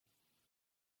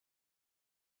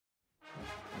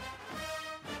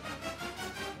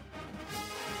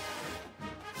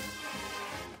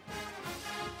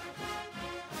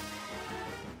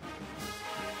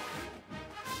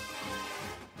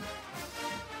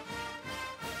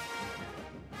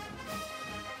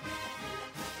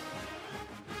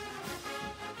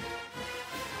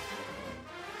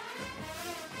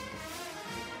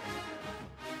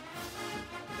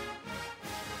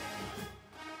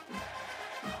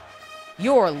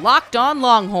Your Locked On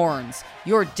Longhorns,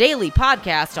 your daily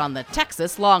podcast on the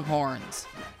Texas Longhorns.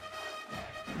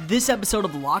 This episode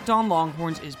of Locked On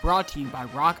Longhorns is brought to you by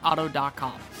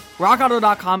RockAuto.com.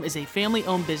 RockAuto.com is a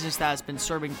family-owned business that has been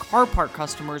serving car part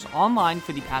customers online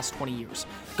for the past 20 years.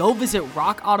 Go visit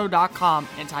RockAuto.com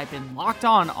and type in Locked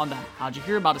On the How'd You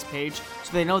Hear About Us page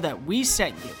so they know that we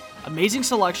sent you. Amazing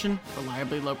selection,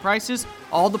 reliably low prices,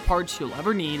 all the parts you'll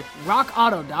ever need.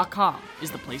 RockAuto.com is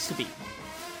the place to be.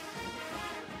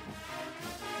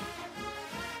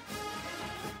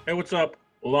 Hey, what's up,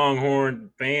 Longhorn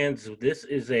fans? This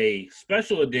is a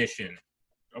special edition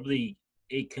of a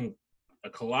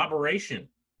collaboration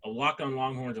of Locked On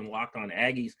Longhorns and Locked On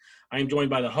Aggies. I am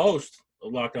joined by the host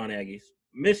of Locked On Aggies,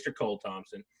 Mr. Cole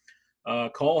Thompson.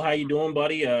 Cole, how you doing,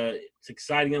 buddy? It's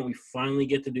exciting that we finally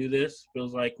get to do this.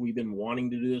 Feels like we've been wanting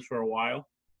to do this for a while.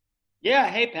 Yeah,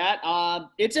 hey, Pat.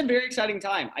 It's a very exciting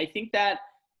time. I think that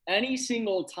any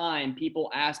single time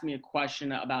people ask me a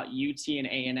question about UT and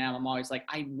A&M, I'm always like,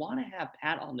 I want to have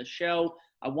Pat on the show.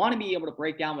 I want to be able to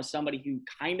break down with somebody who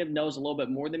kind of knows a little bit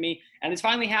more than me. And it's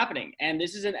finally happening. And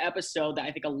this is an episode that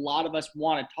I think a lot of us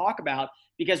want to talk about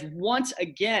because once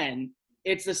again,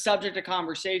 it's the subject of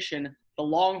conversation, the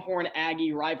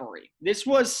Longhorn-Aggie rivalry. This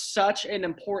was such an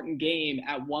important game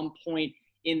at one point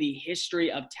in the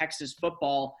history of Texas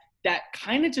football that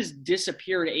kind of just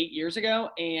disappeared 8 years ago.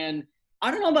 And I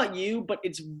don't know about you, but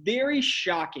it's very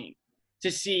shocking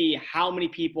to see how many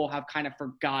people have kind of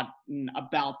forgotten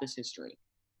about this history.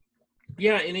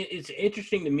 Yeah, and it's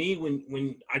interesting to me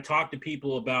when I talk to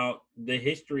people about the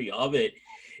history of it,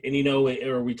 and,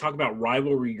 or we talk about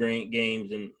rivalry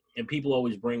games, and people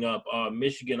always bring up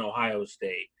Michigan, Ohio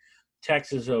State,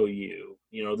 Texas OU,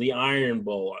 the Iron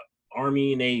Bowl,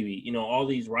 Army, Navy, all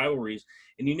these rivalries,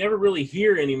 and you never really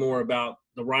hear anymore about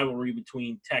the rivalry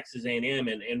between Texas A&M.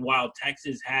 And while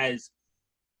Texas has,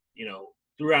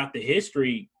 throughout the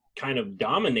history kind of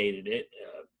dominated it,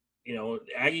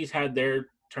 Aggies had their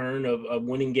turn of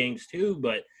winning games too,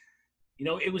 but,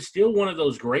 it was still one of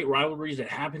those great rivalries that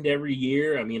happened every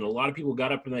year. I mean, a lot of people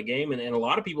got up in that game, and a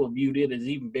lot of people viewed it as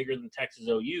even bigger than Texas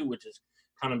OU, which has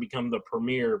kind of become the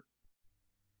premier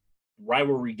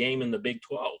rivalry game in the Big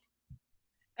 12.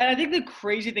 And I think the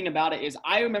crazy thing about it is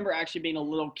I remember actually being a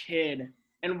little kid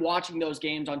and watching those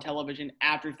games on television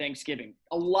after Thanksgiving.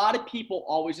 A lot of people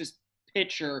always just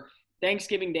picture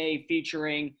Thanksgiving Day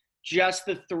featuring just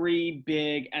the three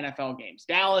big NFL games.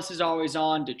 Dallas is always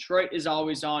on. Detroit is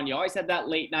always on. You always have that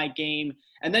late night game.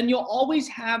 And then you'll always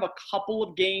have a couple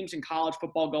of games in college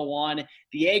football go on.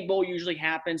 The Egg Bowl usually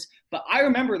happens. But I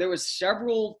remember there was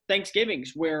several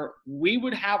Thanksgivings where we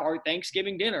would have our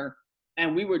Thanksgiving dinner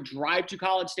and we would drive to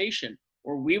College Station,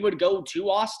 or we would go to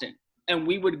Austin and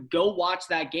we would go watch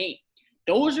that game.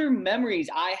 Those are memories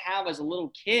I have as a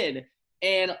little kid.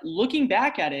 And looking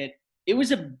back at it, it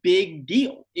was a big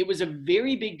deal. It was a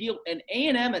very big deal. And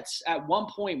A&M at one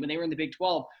point when they were in the Big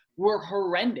 12 were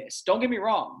horrendous. Don't get me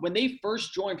wrong. When they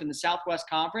first joined from the Southwest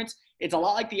Conference, it's a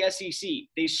lot like the SEC.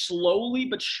 They slowly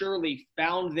but surely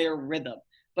found their rhythm.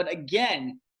 But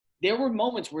again, there were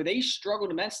moments where they struggled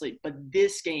immensely. But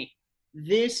this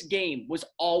game was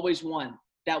always one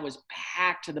that was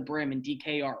packed to the brim in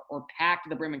DKR or packed to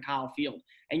the brim in Kyle Field.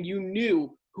 And you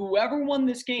knew whoever won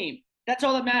this game, that's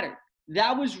all that mattered.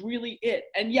 That was really it.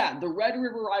 And yeah, the Red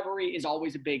River rivalry is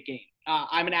always a big game.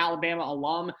 I'm an Alabama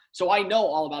alum, so I know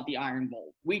all about the Iron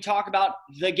Bowl. We talk about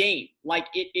the game like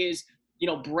it is,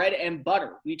 bread and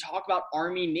butter. We talk about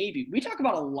Army, Navy. We talk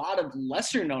about a lot of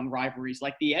lesser-known rivalries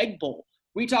like the Egg Bowl.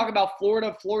 We talk about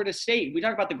Florida State. We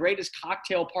talk about the greatest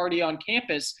cocktail party on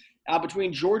campus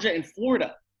between Georgia and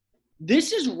Florida.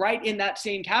 This is right in that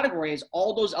same category as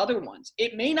all those other ones.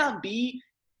 It may not be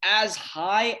as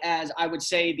high as I would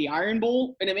say the Iron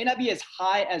Bowl, and it may not be as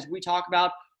high as we talk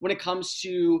about when it comes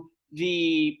to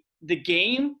the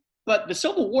game, but the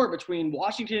Civil War between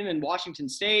Washington and Washington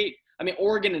State,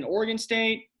 Oregon and Oregon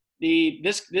State,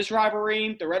 this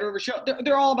rivalry, the Red River Show,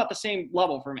 they're all about the same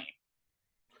level for me.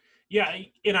 Yeah,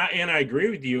 and I agree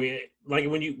with you. Like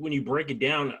when you break it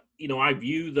down, I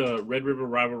view the Red River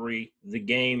rivalry, the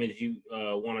game, as you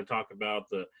want to talk about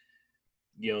the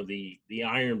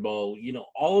Iron Bowl,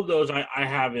 all of those I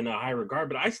have in a high regard,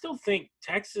 but I still think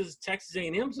Texas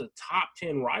A&M is a top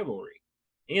 10 rivalry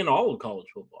in all of college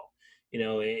football,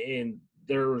 and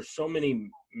there are so many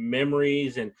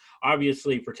memories, and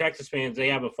obviously for Texas fans, they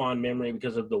have a fond memory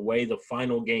because of the way the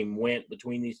final game went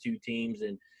between these two teams.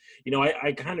 And,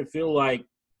 I kind of feel like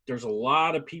there's a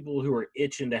lot of people who are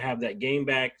itching to have that game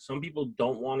back. Some people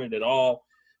don't want it at all.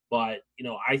 But,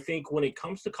 I think when it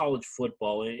comes to college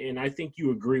football, and I think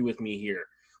you agree with me here,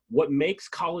 what makes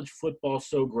college football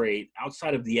so great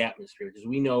outside of the atmosphere, because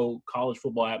we know college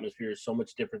football atmosphere is so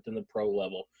much different than the pro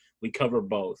level. We cover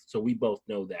both, so we both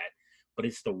know that. But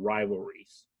it's the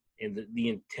rivalries and the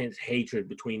intense hatred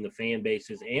between the fan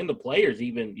bases and the players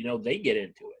even, they get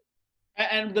into it.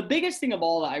 And the biggest thing of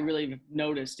all that I really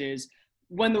noticed is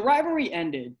when the rivalry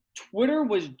ended, Twitter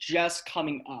was just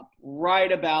coming up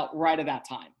right at that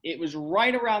time. It was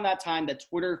right around that time that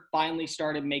Twitter finally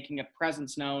started making a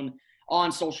presence known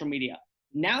on social media.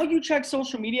 Now you check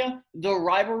social media, the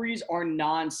rivalries are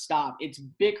nonstop. It's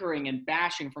bickering and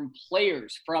bashing from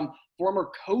players, from former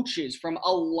coaches, from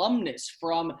alumnus,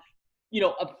 from,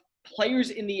 players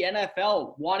in the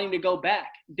NFL wanting to go back.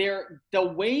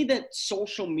 The way that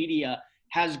social media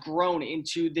has grown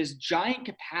into this giant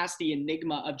capacity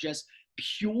enigma of just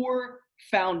pure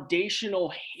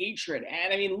foundational hatred.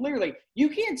 And I mean, literally, you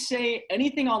can't say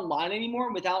anything online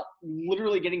anymore without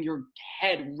literally getting your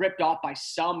head ripped off by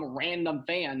some random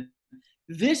fan.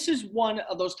 This is one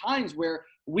of those times where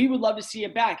we would love to see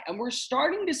it back. And we're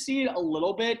starting to see it a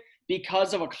little bit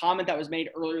because of a comment that was made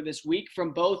earlier this week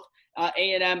from both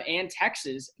A&M and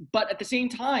Texas. But at the same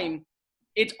time,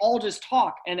 it's all just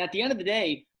talk. And at the end of the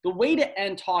day, the way to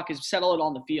end talk is settle it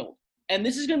on the field. And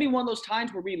this is going to be one of those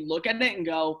times where we look at it and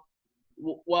go,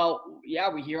 well, yeah,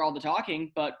 we hear all the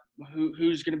talking, but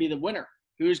who's going to be the winner?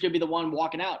 Who's going to be the one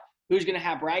walking out? Who's going to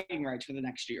have bragging rights for the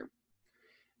next year?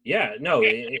 Yeah, no,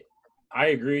 I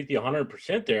agree with you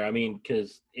 100% there. I mean,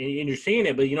 because – and you're seeing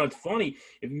it, but, it's funny.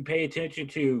 If you pay attention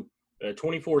to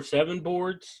 24/7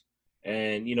 boards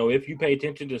and, if you pay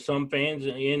attention to some fans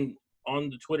on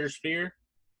the Twitter sphere,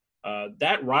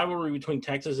 that rivalry between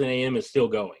Texas and A&M is still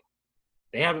going.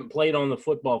 They haven't played on the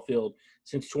football field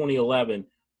since 2011,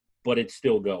 but it's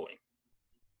still going.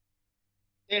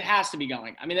 It has to be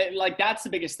going. I mean, that's the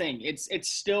biggest thing. It's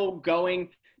still going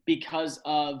because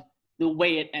of the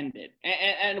way it ended.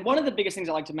 And one of the biggest things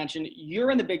I like to mention,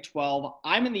 you're in the Big 12,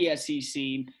 I'm in the SEC,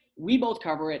 we both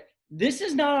cover it. This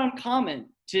is not uncommon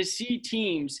to see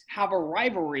teams have a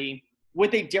rivalry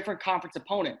with a different conference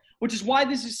opponent, which is why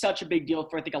this is such a big deal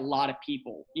for, I think, a lot of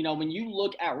people. When you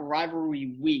look at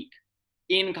rivalry week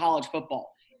in college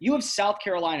football, you have South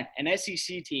Carolina, an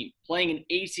SEC team, playing an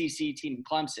ACC team in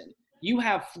Clemson. You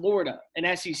have Florida,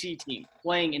 an SEC team,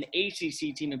 playing an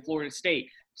ACC team in Florida State.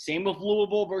 Same with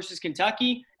Louisville versus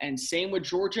Kentucky, and same with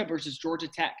Georgia versus Georgia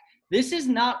Tech. This is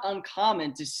not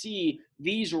uncommon to see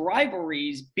these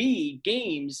rivalries be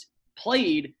games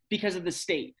played because of the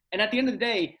state. And at the end of the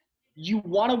day, you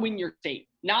want to win your state.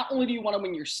 Not only do you want to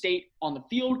win your state on the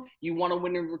field, you want to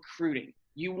win in recruiting.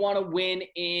 You want to win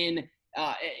in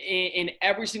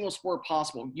every single sport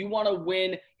possible. You want to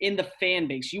win in the fan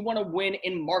base. You want to win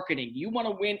in marketing. You want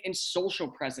to win in social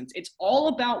presence. It's all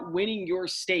about winning your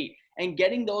state and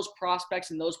getting those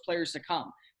prospects and those players to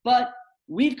come. But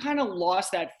we've kind of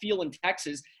lost that feel in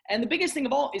Texas. And the biggest thing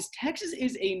of all is Texas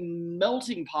is a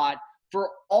melting pot for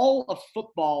all of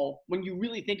football when you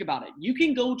really think about it. You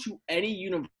can go to any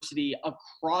university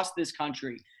across this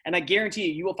country, and I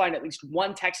guarantee you will find at least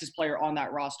one Texas player on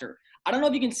that roster. I don't know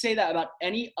if you can say that about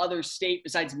any other state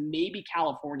besides maybe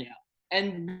California.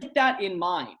 And with that in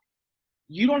mind,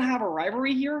 you don't have a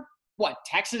rivalry here? What,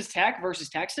 Texas Tech versus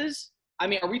Texas? I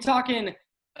mean, are we talking,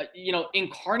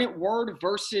 Incarnate Word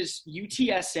versus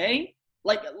UTSA?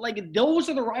 Like those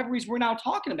are the rivalries we're now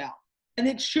talking about. And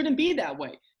it shouldn't be that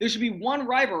way. There should be one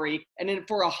rivalry, and then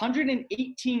for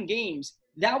 118 games,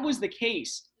 that was the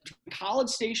case. College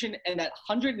Station and that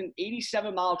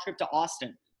 187-mile trip to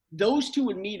Austin, those two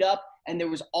would meet up, and there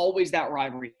was always that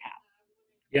rivalry path.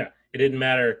 Yeah, it didn't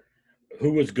matter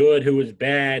who was good, who was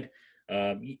bad,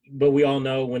 but we all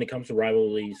know when it comes to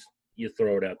rivalries, you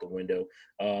throw it out the window.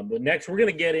 But next, we're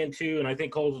going to get into, and I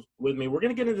think Cole's with me, we're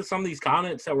going to get into some of these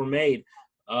comments that were made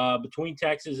between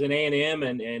Texas and A&M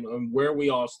and where we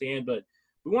all stand. But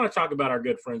we want to talk about our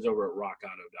good friends over at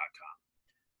RockAuto.com.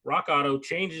 Rock Auto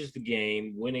changes the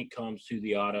game when it comes to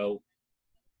the auto.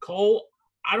 Cole,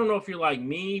 I don't know if you're like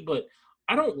me, but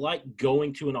I don't like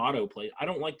going to an auto place. I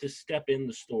don't like to step in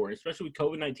the store, especially with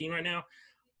COVID-19 right now.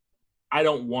 I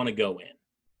don't want to go in.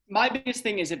 My biggest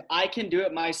thing is if I can do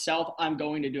it myself, I'm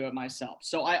going to do it myself.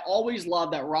 So I always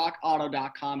love that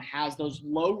RockAuto.com has those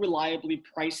low reliability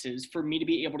prices for me to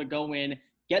be able to go in,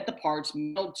 get the parts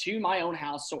mailed to my own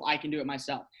house so I can do it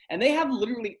myself. And they have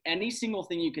literally any single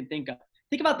thing you can think of.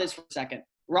 Think about this for a second.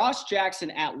 Ross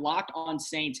Jackson at Locked On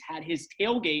Saints had his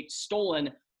tailgate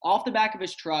stolen off the back of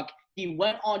his truck. He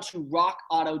went on to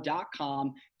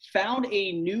RockAuto.com, found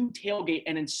a new tailgate,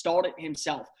 and installed it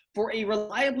himself for a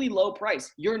reliably low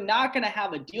price. You're not going to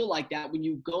have a deal like that when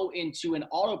you go into an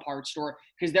auto parts store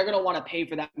because they're going to want to pay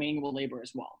for that manual labor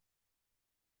as well.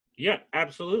 Yeah,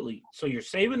 absolutely. So you're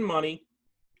saving money.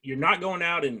 You're not going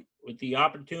out and with the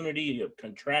opportunity of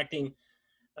contracting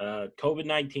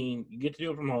COVID-19. You get to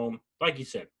do it from home, like you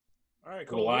said. All right,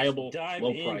 Cole, Reliable, let's dive low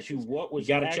into prices. what was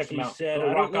You got to check actually them out. said. Go to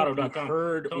I don't know if you rockauto.com.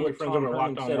 heard Some of what my friends Tom over at Herman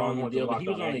Locked On said on Longhorns one deal, but Locked he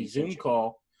was on a Aggies Zoom sent you.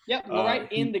 call. Yep, we'll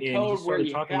write in the And he code where started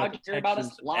you talking how about you the hear about us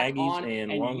Texas locked Aggies on, and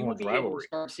and you will Longhorns be able to rivalry.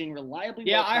 start seeing reliably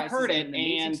Yeah, low I prices heard and it, an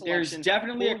amazing and there's selection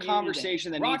definitely for a you today.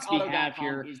 conversation that needs to be had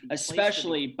here, RockAuto.com is the place to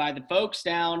especially be. by the folks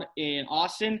down in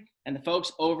Austin and the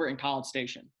folks over in College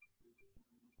Station.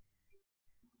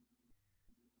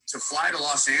 To fly to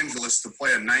Los Angeles to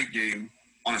play a night game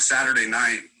on a Saturday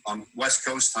night on West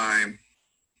Coast time,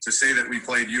 to say that we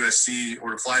played USC, or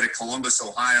to fly to Columbus,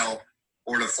 Ohio,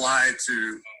 or to fly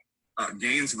to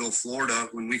Gainesville, Florida,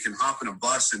 when we can hop in a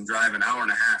bus and drive an hour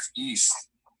and a half east,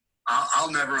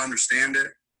 I'll never understand it.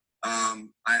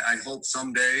 I hope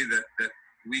someday that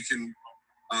we can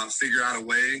figure out a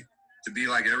way to be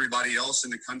like everybody else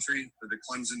in the country, the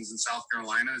Clemsons and South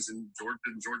Carolinas and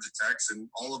Georgia Techs and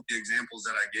all of the examples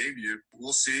that I gave you.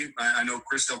 We'll see. I know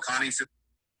Chris Del Conte feels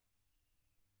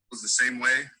the same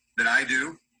way that I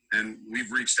do, and we've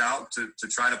reached out to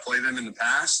try to play them in the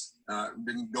past.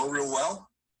 Didn't go real well.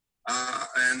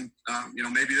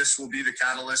 Maybe this will be the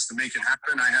catalyst to make it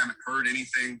happen. I haven't heard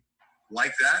anything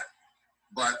like that,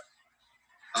 but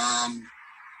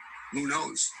who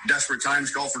knows? Desperate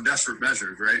times call for desperate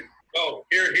measures, right? Oh,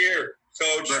 here,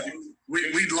 Coach. But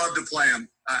we'd love to play them.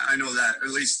 I know that. At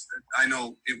least I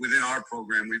know within our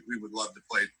program, we would love to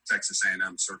play Texas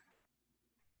A&M, certainly.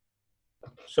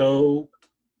 So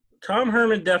Tom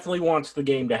Herman definitely wants the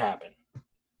game to happen.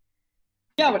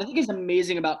 Yeah, what I think is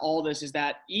amazing about all this is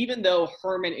that even though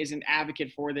Herman is an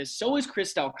advocate for this, so is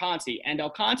Chris Del Conte. And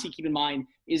Del Conte, keep in mind,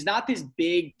 is not this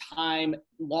big-time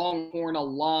Longhorn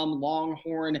alum,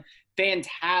 Longhorn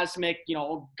phantasmic,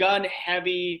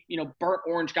 gun-heavy, burnt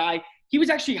orange guy. He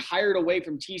was actually hired away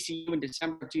from TCU in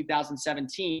December of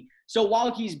 2017. So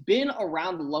while he's been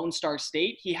around the Lone Star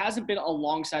State, he hasn't been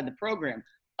alongside the program.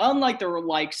 Unlike the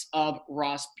likes of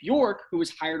Ross Bjork, who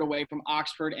was hired away from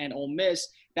Oxford and Ole Miss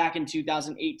back in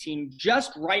 2018,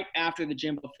 just right after the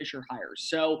Jimbo Fisher hires.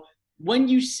 So when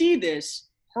you see this,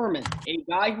 Herman, a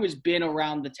guy who has been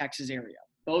around the Texas area,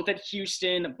 both at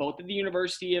Houston, both at the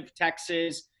University of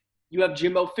Texas, you have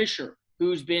Jimbo Fisher,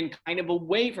 who's been kind of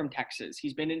away from Texas.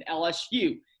 He's been in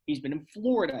LSU. He's been in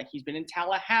Florida. He's been in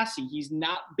Tallahassee. He's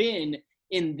not been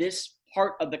in this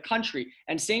part of the country.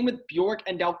 And same with Bjork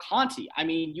and Del Conte. I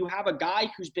mean, you have a guy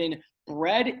who's been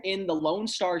bred in the Lone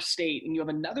Star State, and you have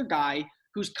another guy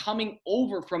who's coming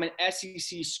over from an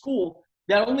SEC school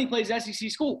that only plays SEC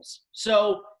schools.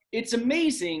 So it's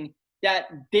amazing that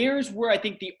there's where I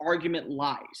think the argument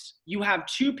lies. You have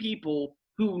two people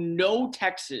who know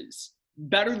Texas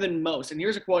better than most. And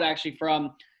here's a quote actually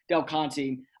from Del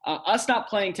Conte. Us not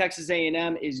playing Texas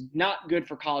A&M is not good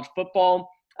for college football.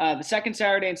 The second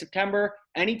Saturday in September,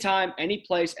 anytime, any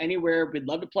place, anywhere, we'd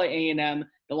love to play A&M.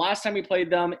 The last time we played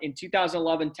them in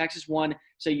 2011, Texas won.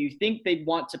 So you think they'd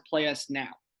want to play us now?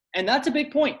 And that's a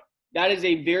big point. That is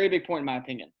a very big point in my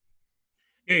opinion.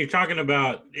 Yeah, you're talking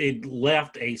about it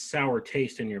left a sour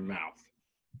taste in your mouth.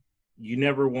 You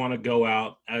never want to go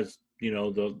out as,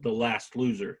 the last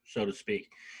loser, so to speak.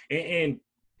 And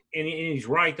he's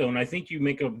right, though. And I think you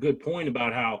make a good point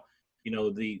about how,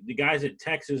 the guys at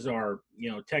Texas are,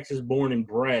 Texas born and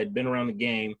bred, been around the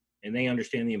game, and they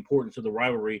understand the importance of the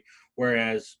rivalry,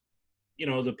 whereas,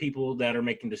 the people that are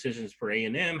making decisions for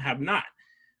A&M have not.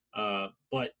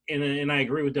 But I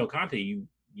agree with Del Conte.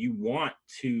 You want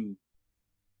to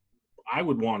 – I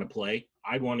would want to play.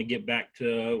 I'd want to get back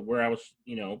to where I was,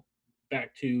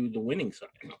 back to the winning side.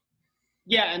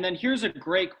 Yeah, and then here's a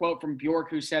great quote from Bjork,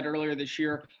 who said earlier this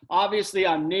year, obviously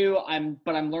I'm new,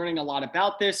 but I'm learning a lot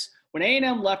about this. When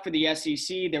A&M left for the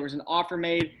SEC, there was an offer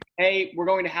made, hey, we're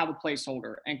going to have a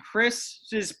placeholder. And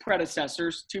Chris's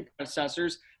predecessors, two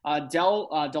predecessors,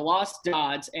 DeLoss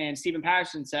Dodds and Stephen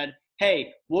Patterson said,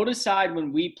 hey, we'll decide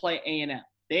when we play A&M.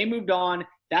 They moved on.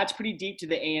 That's pretty deep to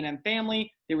the A&M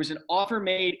family. There was an offer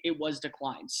made. It was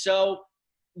declined. So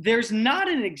there's not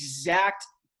an exact,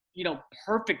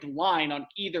 perfect line on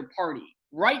either party.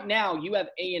 Right now, you have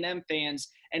A&M fans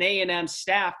and A&M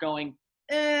staff going,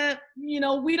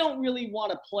 we don't really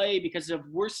want to play because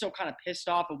we're still kind of pissed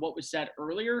off of what was said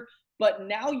earlier. But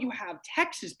now you have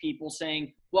Texas people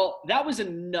saying, well, that was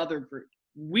another group.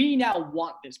 We now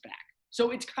want this back.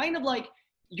 So it's kind of like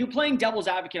you're playing devil's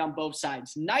advocate on both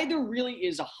sides. Neither really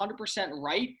is 100%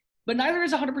 right, but neither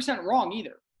is 100% wrong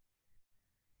either.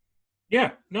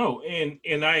 Yeah, no,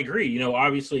 and I agree.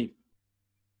 Obviously,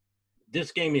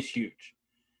 this game is huge.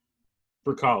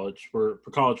 for college, for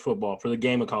college football, for the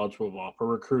game of college football, for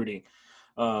recruiting.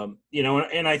 And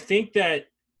I think that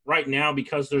right now,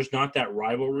 because there's not that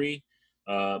rivalry,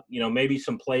 maybe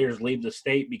some players leave the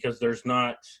state because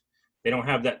they don't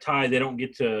have that tie. They don't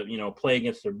get to, play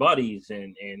against their buddies,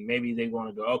 and maybe they want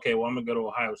to go, okay, well, I'm going to go to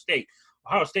Ohio State.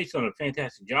 Ohio State's done a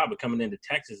fantastic job of coming into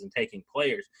Texas and taking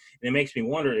players. And it makes me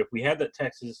wonder, if we had that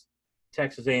Texas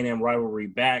A&M rivalry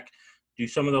back, do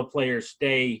some of those players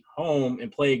stay home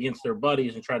and play against their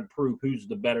buddies and try to prove who's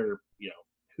the better,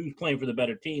 who's playing for the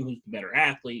better team, who's the better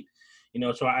athlete?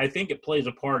 So I think it plays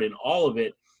a part in all of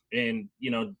it. And,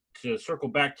 to circle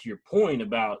back to your point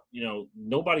about,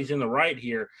 nobody's in the right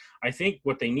here, I think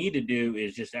what they need to do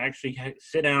is just actually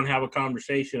sit down and have a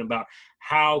conversation about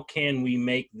how can we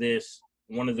make this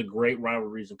one of the great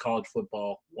rivalries in college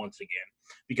football once again.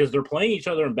 Because they're playing each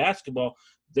other in basketball.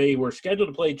 They were scheduled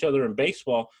to play each other in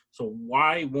baseball, so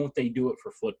why won't they do it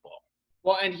for football?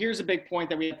 Well, and here's a big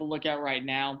point that we have to look at right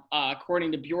now.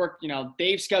 According to Bjork,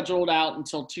 they've scheduled out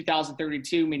until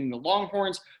 2032, meaning the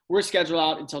Longhorns. We're scheduled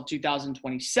out until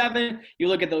 2027. You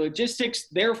look at the logistics,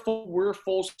 they're full, we're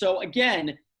full. So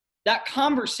again, that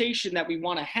conversation that we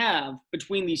want to have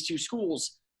between these two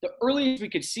schools, the earliest we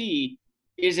could see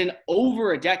is in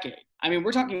over a decade. I mean,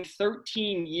 we're talking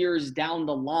 13 years down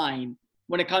the line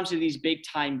when it comes to these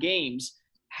big-time games.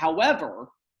 However,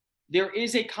 there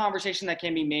is a conversation that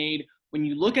can be made when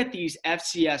you look at these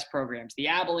FCS programs, the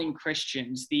Abilene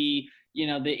Christians, the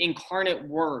Incarnate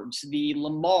Words, the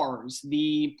Lamars,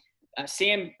 the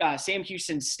Sam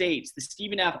Houston States, the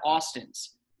Stephen F.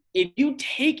 Austins. If you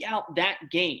take out that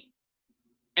game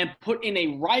and put in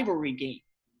a rivalry game,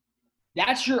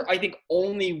 that's your, I think,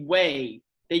 only way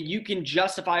that you can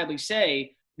justifiably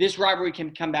say this rivalry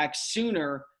can come back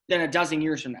sooner than a dozen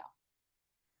years from now.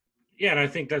 Yeah, and I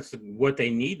think that's what they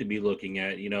need to be looking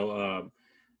at.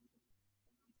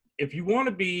 If you want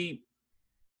to be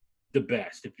the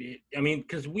best,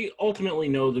 because we ultimately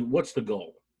know that what's the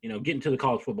goal, getting to the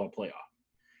college football playoff,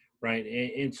 right?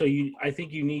 And so I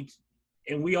think you need,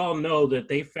 and we all know that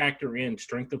they factor in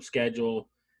strength of schedule,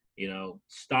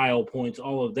 style points,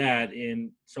 all of that. And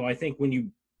so I think when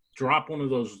you drop one of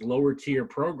those lower tier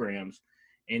programs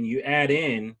and you add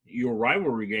in your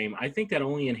rivalry game, I think that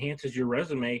only enhances your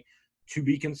resume to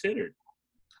be considered.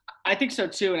 I think so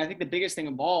too. And I think the biggest thing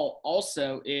of all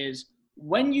also is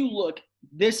when you look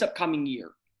this upcoming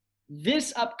year,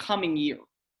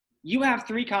 you have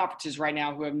three conferences right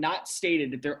now who have not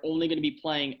stated that they're only going to be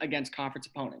playing against conference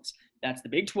opponents. That's the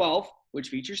Big 12, which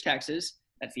features Texas.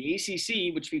 That's the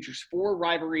ACC, which features 4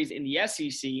 rivalries in the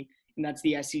SEC, and that's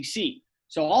the SEC.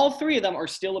 So all 3 of them are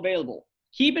still available.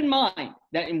 Keep in mind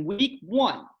that in week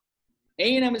 1,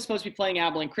 A&M is supposed to be playing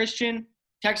Abilene Christian.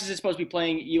 Texas is supposed to be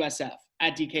playing USF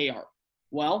at DKR.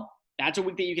 Well, that's a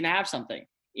week that you can have something.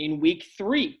 In week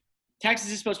 3,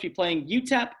 Texas is supposed to be playing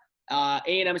UTEP.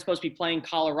 A&M is supposed to be playing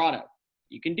Colorado.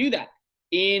 You can do that.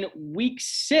 In week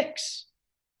 6,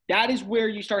 that is where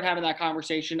you start having that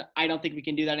conversation. I don't think we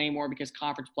can do that anymore because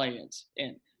conference play is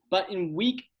in. But in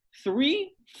week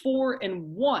 3, 4,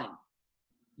 and 1,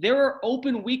 there are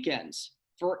open weekends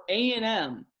for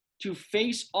A&M to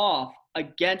face off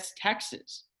against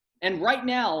Texas. And right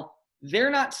now,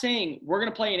 they're not saying we're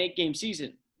going to play an 8-game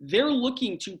season. They're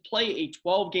looking to play a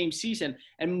 12-game season.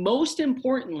 And most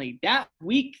importantly, that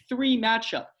week 3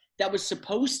 matchup that was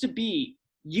supposed to be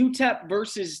UTEP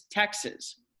versus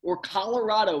Texas or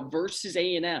Colorado versus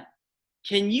A&M.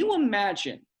 Can you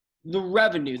imagine the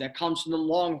revenue that comes from the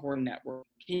Longhorn Network?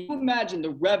 Can you imagine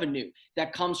the revenue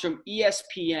that comes from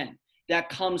ESPN, that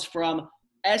comes from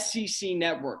SEC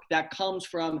Network, that comes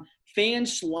from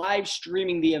fans live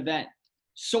streaming the event?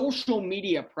 Social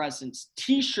media presence,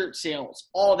 T-shirt sales,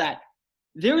 all that.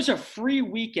 There's a free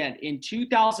weekend in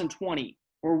 2020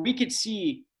 where we could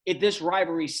see if this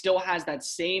rivalry still has that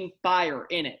same fire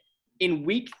in it in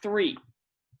week 3.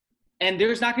 And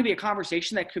there's not going to be a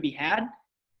conversation that could be had.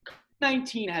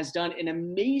 COVID-19 has done an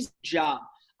amazing job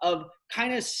of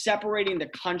kind of separating the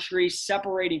country,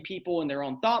 separating people in their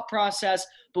own thought process.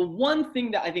 But one thing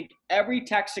that I think every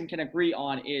Texan can agree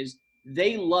on is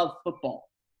they love football.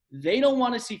 They don't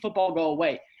want to see football go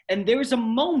away. And there's a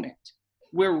moment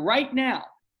where right now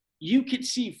you could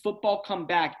see football come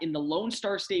back in the Lone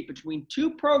Star State between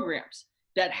 2 programs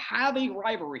that have a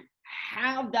rivalry,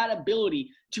 have that ability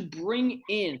to bring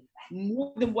in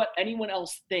more than what anyone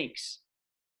else thinks.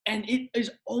 And it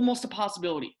is almost a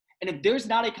possibility. And if there's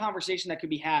not a conversation that could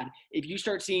be had, if you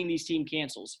start seeing these team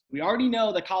cancels, we already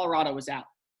know that Colorado is out.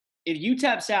 If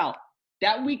UTEP's out,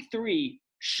 that week 3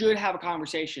 should have a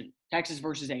conversation. Texas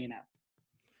versus A&M.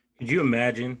 Could you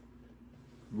imagine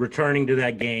returning to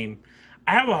that game?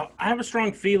 I have a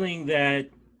strong feeling that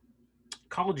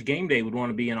College Game Day would want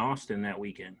to be in Austin that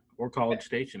weekend, or College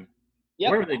Station,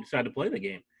 Yep. wherever they decide to play the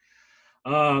game.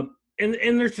 And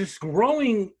there's this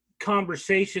growing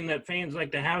conversation that fans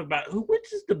like to have about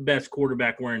which is the best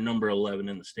quarterback wearing number 11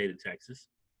 in the state of Texas.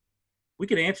 We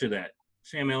could answer that.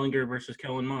 Sam Ehlinger versus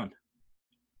Kellen Mond.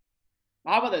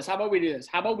 How about this? How about we do this?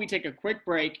 How about we take a quick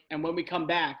break, and when we come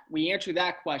back, we answer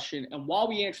that question. And while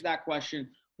we answer that question,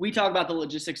 we talk about the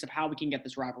logistics of how we can get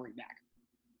this rivalry back.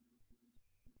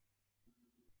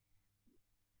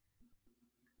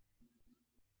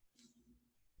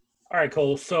 All right,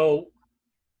 Cole. So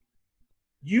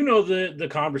you know the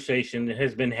conversation that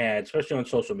has been had, especially on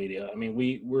social media. I mean,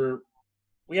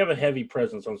 we have a heavy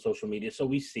presence on social media, so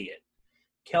we see it.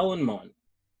 Kellen Mond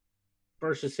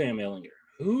versus Sam Ehlinger.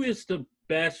 Who is the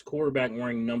best quarterback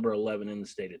wearing number 11 in the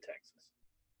state of Texas?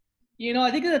 You know,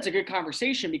 I think that's a good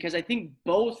conversation because I think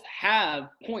both have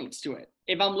points to it.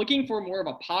 If I'm looking for more of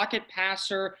a pocket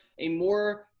passer, a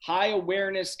more high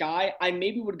awareness guy, I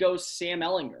maybe would go Sam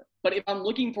Ehlinger. But if I'm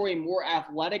looking for a more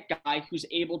athletic guy who's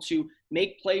able to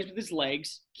make plays with his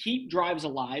legs, keep drives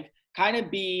alive, kind of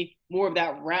be more of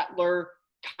that rattler,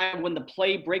 kind of when the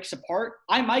play breaks apart,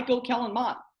 I might go Kellen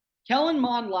Mond. Kellen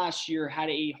Mond last year had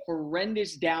a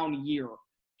horrendous down year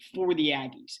for the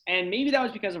Aggies. And maybe that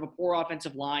was because of a poor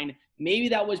offensive line. Maybe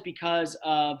that was because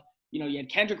of, you had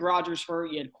Kendrick Rogers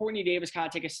hurt. You had Courtney Davis kind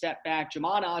of take a step back.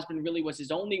 Jamon Osmond really was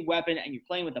his only weapon, and you're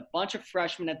playing with a bunch of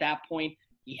freshmen at that point.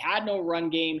 He had no run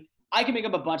game. I can make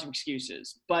up a bunch of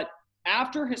excuses. But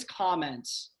after his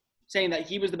comments saying that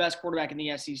he was the best quarterback in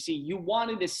the SEC, you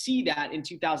wanted to see that in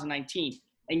 2019,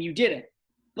 and you didn't.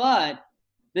 But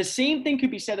the same thing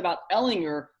could be said about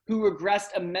Ehlinger, who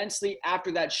regressed immensely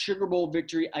after that Sugar Bowl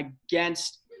victory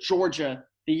against Georgia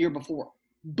the year before.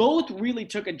 Both really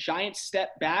took a giant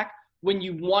step back when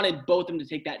you wanted both of them to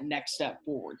take that next step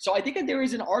forward. So I think that there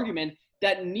is an argument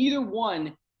that neither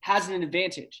one has an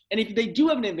advantage. And if they do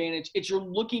have an advantage, it's you're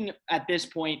looking at this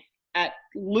point at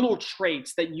little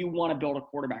traits that you want to build a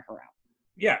quarterback around.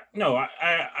 Yeah, no,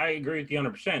 I agree with you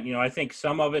 100%. I think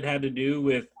some of it had to do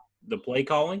with the play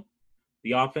calling,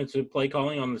 the offensive play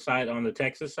calling on the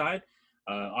Texas side.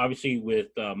 Obviously, with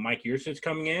Mike Yurcich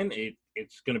coming in,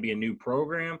 it's going to be a new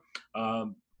program.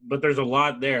 But there's a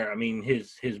lot there. I mean,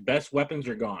 his best weapons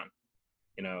are gone.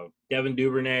 Devin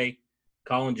Duvernay,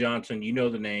 Colin Johnson,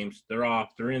 the names. They're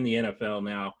off. They're in the NFL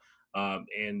now.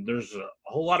 And there's a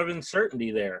whole lot of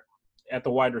uncertainty there at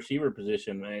the wide receiver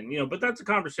position. And, but that's a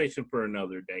conversation for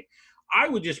another day. I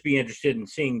would just be interested in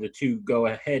seeing the two go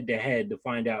head-to-head to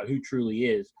find out who truly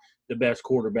is the best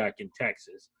quarterback in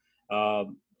Texas.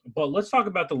 But let's talk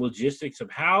about the logistics of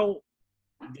how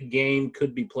the game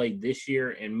could be played this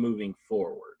year and moving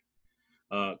forward.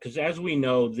 Because as we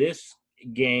know, this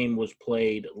game was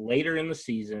played later in the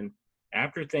season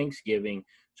after Thanksgiving.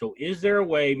 So is there a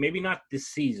way, maybe not this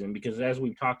season, because as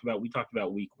we talked about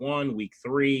week 1, week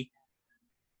 3.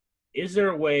 Is there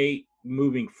a way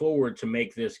moving forward to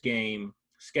make this game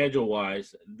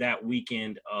schedule-wise that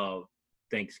weekend of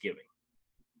Thanksgiving?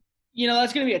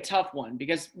 That's going to be a tough one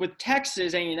because with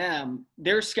Texas A&M,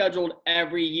 they're scheduled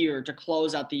every year to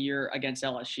close out the year against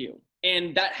LSU.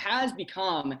 And that has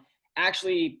become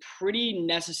actually a pretty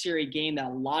necessary game that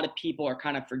a lot of people are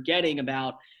kind of forgetting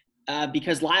about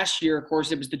because last year, of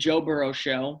course, it was the Joe Burrow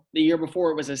show. The year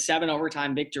before, it was a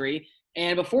 7-overtime victory.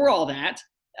 And before all that,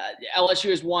 LSU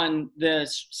has won the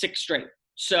 6th straight.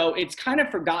 So it's kind of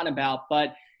forgotten about.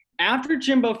 But after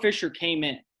Jimbo Fisher came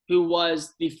in, who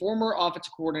was the former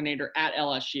offensive coordinator at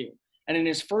LSU, and in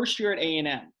his first year at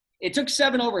A&M, it took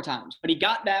 7 overtimes, but he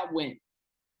got that win.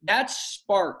 That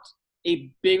sparked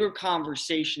a bigger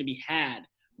conversation to be had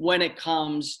when it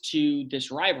comes to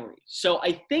this rivalry. So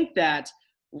I think that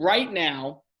right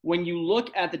now, when you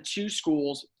look at the two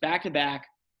schools back-to-back,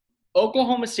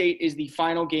 Oklahoma State is the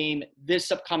final game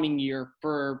this upcoming year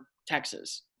for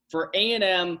Texas. For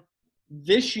A&M,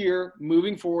 this year,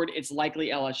 moving forward, it's likely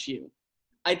LSU.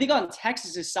 I think on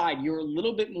Texas's side, you're a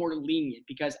little bit more lenient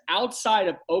because outside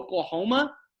of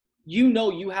Oklahoma,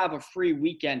 you have a free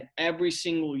weekend every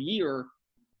single year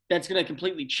that's going to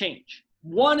completely change.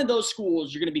 One of those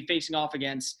schools you're going to be facing off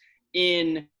against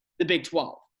in the Big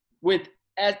 12. With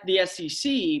the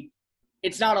SEC,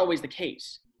 it's not always the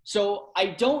case. So I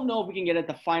don't know if we can get it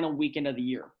the final weekend of the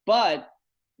year. But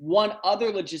one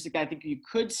other logistic I think you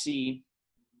could see,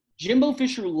 Jimbo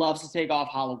Fisher loves to take off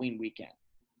Halloween weekend.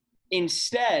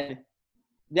 Instead,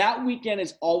 that weekend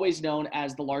is always known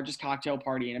as the largest cocktail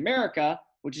party in America,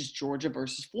 which is Georgia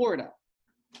versus Florida.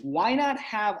 Why not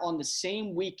have on the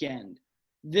same weekend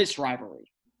this rivalry?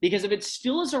 Because if it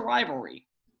still is a rivalry,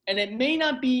 and it may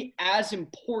not be as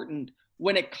important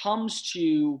when it comes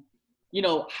to,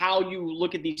 how you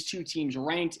look at these two teams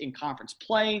ranked in conference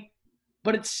play.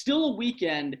 But it's still a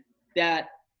weekend that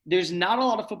there's not a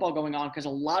lot of football going on because a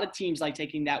lot of teams like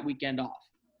taking that weekend off.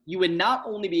 You would not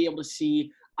only be able to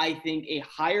see, I think, a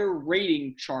higher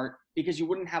rating chart because you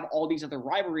wouldn't have all these other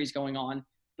rivalries going on,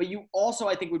 but you also,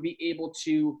 I think, would be able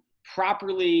to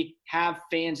properly have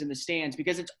fans in the stands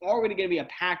because it's already going to be a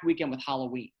packed weekend with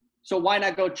Halloween. So why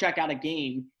not go check out a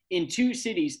game in two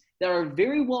cities that are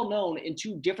very well known in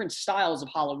two different styles of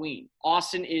Halloween?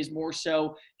 Austin is more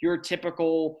so your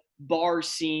typical bar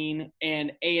scene,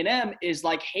 and A&M is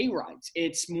like hayrides.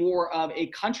 It's more of a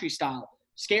country style,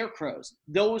 scarecrows,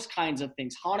 those kinds of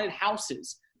things, haunted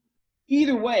houses.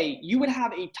 Either way, you would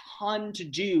have a ton to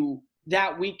do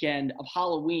that weekend of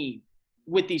Halloween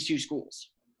with these two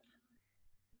schools.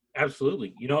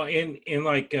 Absolutely. And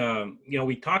like,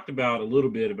 we talked about a little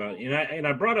bit about, and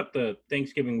I brought up the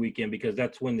Thanksgiving weekend because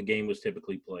that's when the game was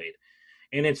typically played.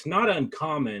 And it's not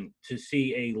uncommon to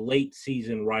see a late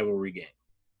season rivalry game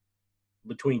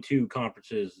between two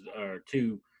conferences or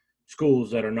two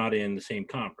schools that are not in the same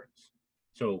conference.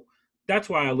 So that's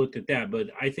why I looked at that. But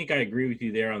I think I agree with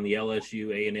you there on the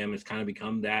LSU. A&M has kind of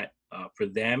become that for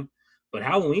them. But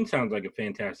Halloween sounds like a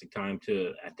fantastic time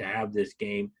to have this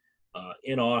game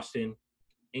in Austin,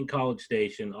 in College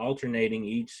Station, alternating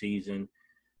each season,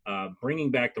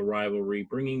 bringing back the rivalry,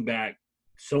 bringing back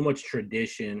so much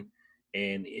tradition.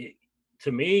 And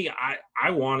to me,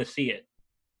 I want to see it.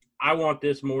 I want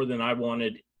this more than I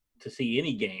wanted to see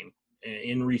any game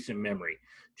in recent memory,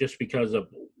 just because of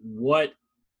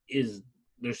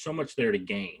there's so much there to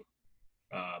gain.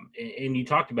 And you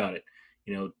talked about it,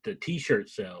 the T-shirt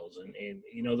sales and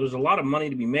there's a lot of money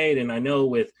to be made. And I know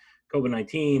with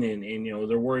COVID-19 and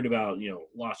they're worried about,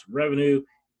 loss of revenue.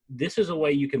 This is a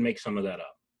way you can make some of that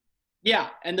up. Yeah.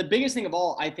 And the biggest thing of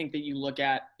all, I think that you look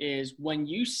at is when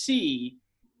you see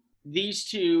these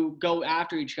two go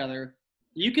after each other,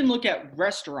 you can look at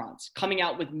restaurants coming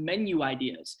out with menu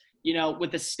ideas.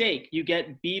 With a steak, you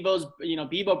get Bevo's,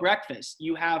 Bevo breakfast.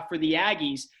 You have for the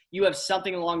Aggies, you have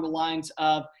something along the lines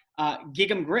of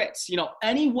Gig 'em Grits.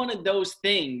 Any one of those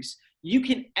things you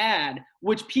can add,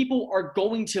 which people are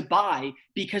going to buy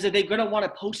because they're going to want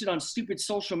to post it on stupid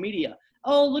social media.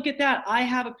 Oh, look at that. I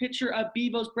have a picture of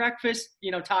Bevo's breakfast,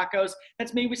 tacos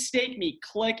that's made with steak meat.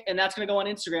 Click, and that's going to go on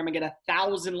Instagram and get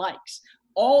 1,000 likes.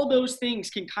 All those things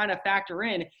can kind of factor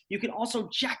in. You can also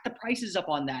jack the prices up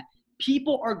on that.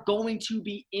 People are going to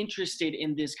be interested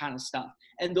in this kind of stuff.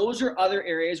 And those are other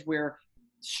areas where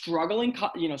struggling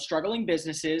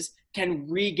businesses can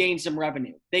regain some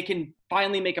revenue. They can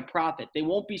finally make a profit. They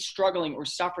won't be struggling or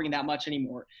suffering that much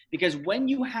anymore. Because when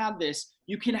you have this,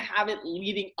 you can have it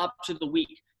leading up to the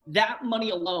week. That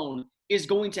money alone is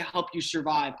going to help you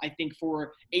survive, I think,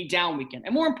 for a down weekend.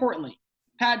 And more importantly,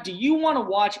 Pat, do you want to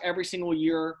watch every single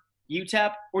year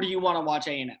UTEP or do you want to watch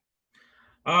A&M?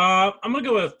 I'm going to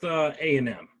go with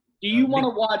A&M. Do you want to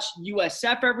watch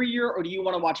USF every year or do you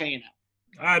want to watch A&M?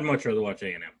 I'd much rather watch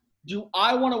A&M. Do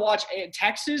I want to watch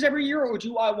Texas every year or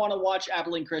do I want to watch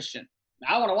Abilene Christian?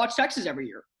 I want to watch Texas every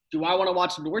year. Do I want to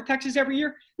watch North Texas every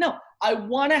year? No, I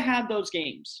want to have those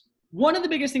games. One of the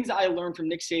biggest things that I learned from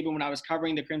Nick Saban when I was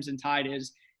covering the Crimson Tide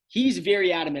is he's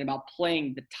very adamant about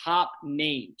playing the top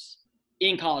names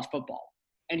in college football.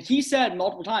 And he said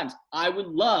multiple times, I would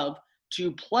love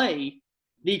to play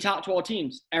the top 12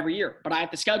 teams every year, but I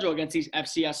have to schedule against these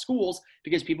FCS schools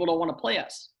because people don't want to play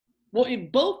us. Well,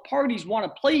 if both parties want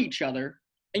to play each other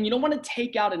and you don't want to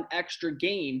take out an extra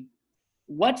game,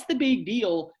 what's the big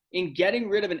deal in getting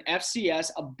rid of an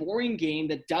FCS, a boring game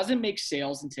that doesn't make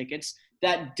sales and tickets,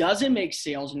 that doesn't make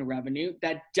sales and revenue,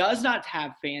 that does not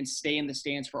have fans stay in the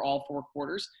stands for all four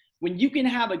quarters, when you can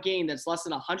have a game that's less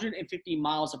than 150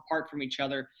 miles apart from each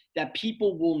other that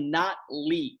people will not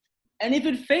leave. And if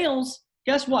it fails,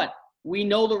 guess what? We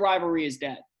know the rivalry is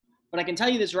dead. But I can tell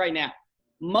you this right now.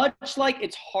 Much like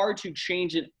it's hard to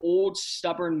change an old,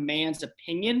 stubborn man's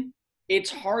opinion, it's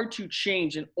hard to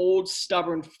change an old,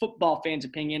 stubborn football fan's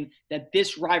opinion that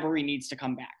this rivalry needs to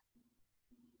come back.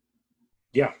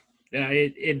 Yeah,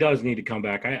 it does need to come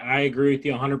back. I agree with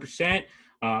you 100%.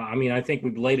 I think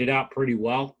we've laid it out pretty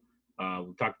well.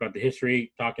 We talked about the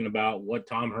history, talking about what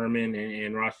Tom Herman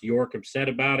and Ross York have said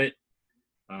about it.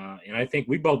 And I think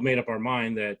we both made up our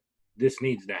mind that this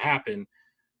needs to happen.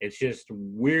 It's just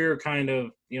we're kind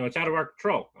of, it's out of our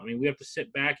control. We have to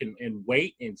sit back and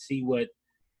wait and see what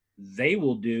they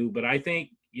will do. But I think,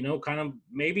 kind of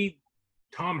maybe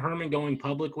Tom Herman going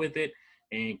public with it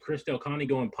and Chris Del Conte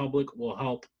going public will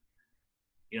help,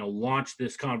 launch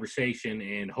this conversation.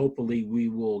 And hopefully we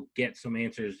will get some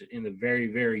answers in the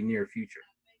very, very near future.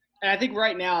 And I think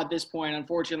right now at this point,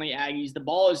 unfortunately, Aggies, the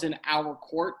ball is in our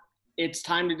court. It's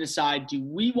time to decide, do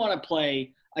we want to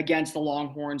play against the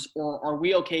Longhorns, or are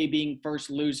we okay being first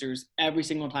losers every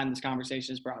single time this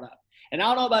conversation is brought up? And I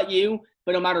don't know about you,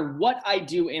 but no matter what I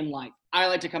do in life, I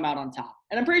like to come out on top.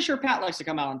 And I'm pretty sure Pat likes to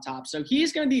come out on top. So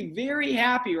he's going to be very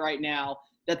happy right now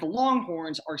that the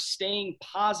Longhorns are staying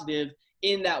positive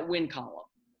in that win column.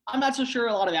 I'm not so sure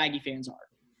a lot of Aggie fans are.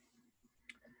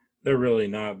 They're really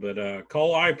not. But,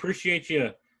 Cole, I appreciate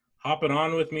you hopping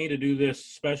on with me to do this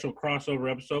special crossover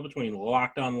episode between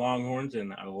Locked On Longhorns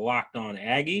and Locked On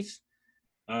Aggies.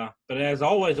 But as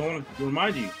always, I want to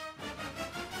remind you,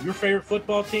 your favorite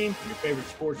football team, your favorite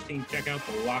sports team, check out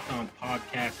the Locked On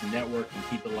Podcast Network and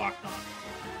keep it locked on.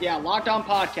 Yeah, Locked On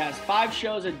Podcast, 5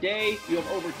 shows a day. You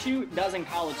have over 24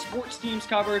 college sports teams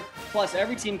covered, plus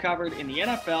every team covered in the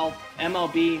NFL,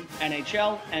 MLB,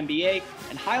 NHL, NBA,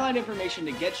 and highlight information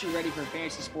to get you ready for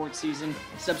fantasy sports season.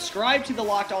 Subscribe to the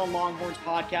Locked On Longhorns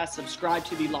podcast. Subscribe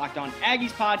to the Locked On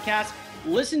Aggies podcast.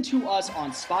 Listen to us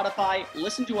on Spotify.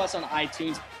 Listen to us on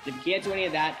iTunes. If you can't do any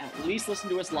of that, at least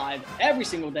listen to us live every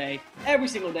single day. Every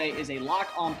single day is a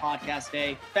Locked On Podcast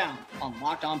day found on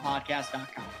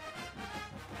LockedOnPodcast.com.